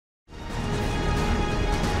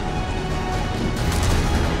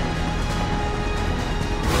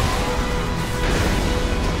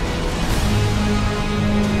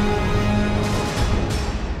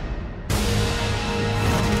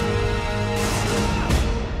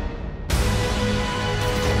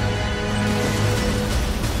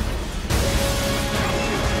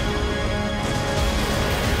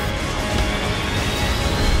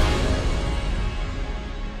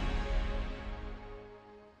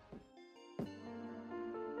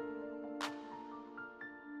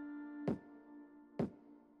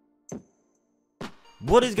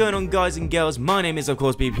What is going on, guys and girls? My name is of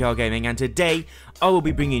course BPRGaming, and today I will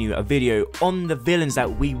be bringing you a video on the villains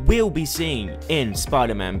that we will be seeing in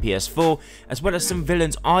Spiderman Ps4, as well as some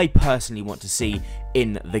villains I personally want to see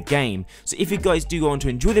in the game. So if you guys do want to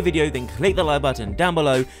enjoy the video, then click the like button down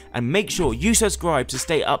below and make sure you subscribe to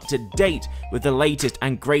stay up to date with the latest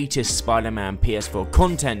and greatest Spiderman Ps4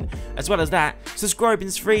 content. As well as that, subscribing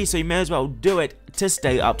is free, so you may as well do it to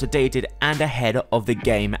stay up to date and ahead of the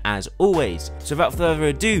game as always. So without further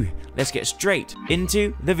ado, let's get straight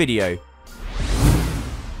into the video.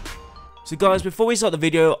 So guys, before we start the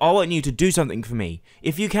video, I want you to do something for me.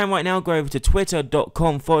 If you can right now, go over to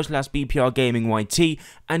twitter.com/BPRGamingYT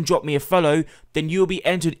and drop me a follow, then you'll be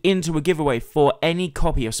entered into a giveaway for any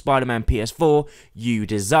copy of Spiderman Ps4 you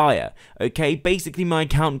desire. Okay, basically my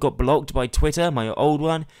account got blocked by Twitter, my old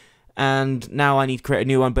one, and now I need to create a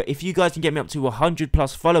new one. But if you guys can get me up to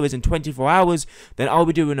 100+ followers in 24 hours, then I'll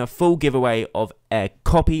be doing a full giveaway of a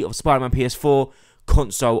copy of Spiderman Ps4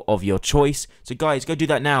 console of your choice. So guys, go do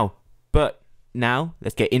that now. But now,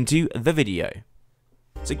 let's get into the video.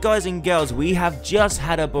 So guys and girls, we have just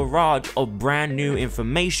had a barrage of brand new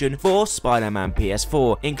information for Spiderman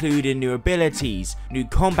Ps4, including new abilities, new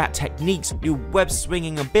combat techniques, new web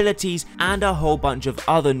swinging abilities, and a whole bunch of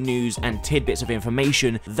other news and tidbits of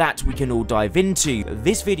information that we can all dive into.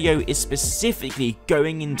 This video is specifically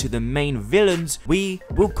going into the main villains we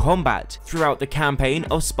will combat throughout the campaign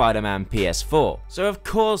of Spiderman Ps4. So of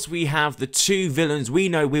course we have the two villains we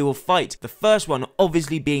know we will fight, the first one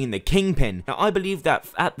obviously being the Kingpin. Now I believe that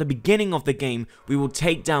at the beginning of the game, we will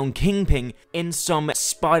take down Kingpin in some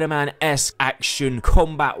Spider-Man-esque action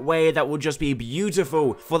combat way that will just be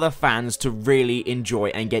beautiful for the fans to really enjoy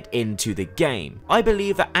and get into the game. I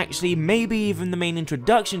believe that actually maybe even the main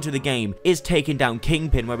introduction to the game is taking down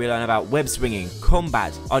Kingpin, where we learn about web swinging,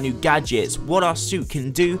 combat, our new gadgets, what our suit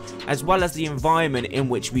can do, as well as the environment in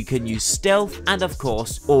which we can use stealth, and of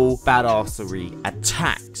course all badassery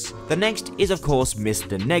attacks. The next is of course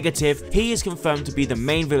Mr. Negative. He is confirmed to be the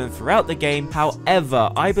main villain throughout the game.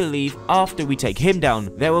 However, I believe after we take him down,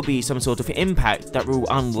 there will be some sort of impact that will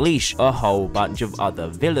unleash a whole bunch of other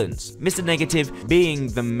villains. Mr. Negative being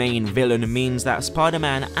the main villain means that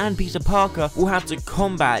Spider-Man and Peter Parker will have to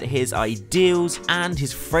combat his ideals and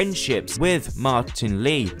his friendships with Martin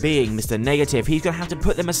Lee. Being Mr. Negative, he's gonna have to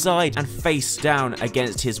put them aside and face down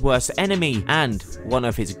against his worst enemy and one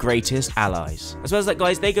of his greatest allies. As well as that,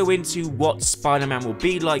 guys, they go into what Spider-Man will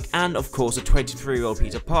be like, and of course a 23-year-old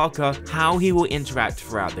Peter Parker, how he will interact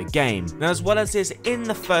throughout the game. Now, as well as this, in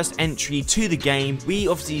the first entry to the game, we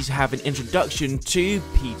obviously have an introduction to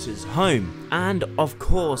Peter's home, and of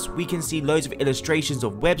course we can see loads of illustrations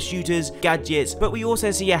of web shooters, gadgets, but we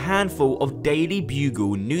also see a handful of Daily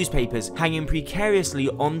Bugle newspapers hanging precariously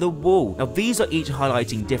on the wall. Now these are each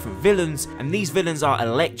highlighting different villains, and these villains are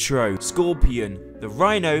Electro, Scorpion, the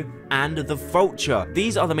Rhino, and the Vulture.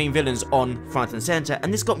 These are the main villains on front and center,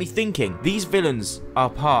 and this got me thinking, these villains are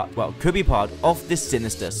could be part of the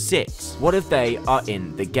Sinister Six. What if they are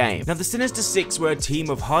in the game? Now the Sinister Six were a team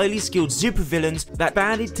of highly skilled supervillains that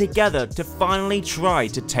banded together to finally try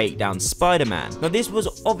to take down Spider-Man. Now this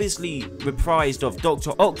was obviously reprised of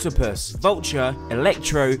Dr. Octopus, Vulture,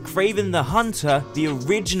 Electro, Kraven the Hunter, the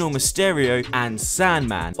original Mysterio, and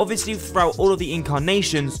Sandman. Obviously throughout all of the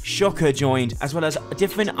incarnations, Shocker joined, as well as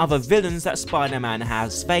different other villains that Spider-Man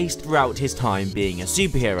has faced throughout his time being a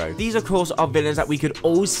superhero. These of course are villains that we could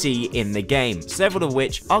all see in the game, several of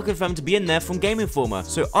which are confirmed to be in there from Game Informer.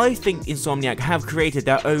 So I think Insomniac have created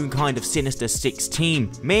their own kind of Sinister Six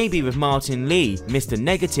team, maybe with Martin Lee, Mr.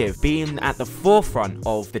 Negative being at the forefront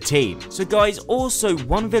of the team. So guys, also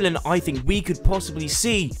one villain I think we could possibly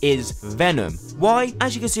see is Venom. Why?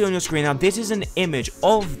 As you can see on your screen now, this is an image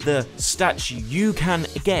of the statue you can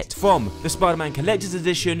get from the Spider-Man Collector's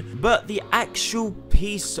Edition, but the actual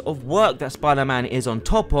piece of work that Spider-Man is on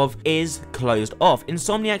top of is closed off.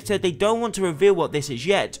 Insomniac said they don't want to reveal what this is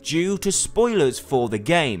yet due to spoilers for the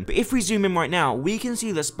game. But if we zoom in right now, we can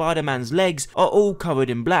see that Spider-Man's legs are all covered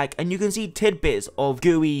in black, and you can see tidbits of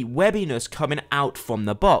gooey webbiness coming out from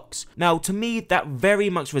the box. Now to me, that very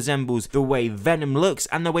much resembles the way Venom looks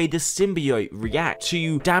and the way the symbiote reacts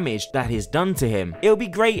to damage that is done to him. It'll be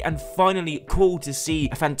great and finally cool to see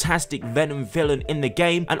a fantastic Venom villain in the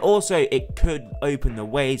game, and also it could open the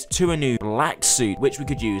ways to a new black suit which we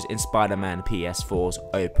could use in Spider-Man Ps4's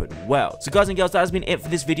open world. So guys and girls, that has been it for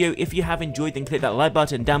this video. If you have enjoyed, then click that like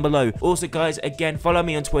button down below. Also guys, again, follow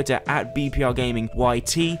me on Twitter at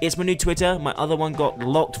BPRGamingYT. It's my new Twitter. My other one got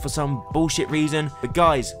locked for some bullshit reason. But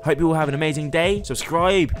guys, hope you all have an amazing day.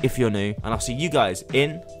 Subscribe if you're new, and I'll see you guys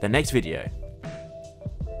in the next video.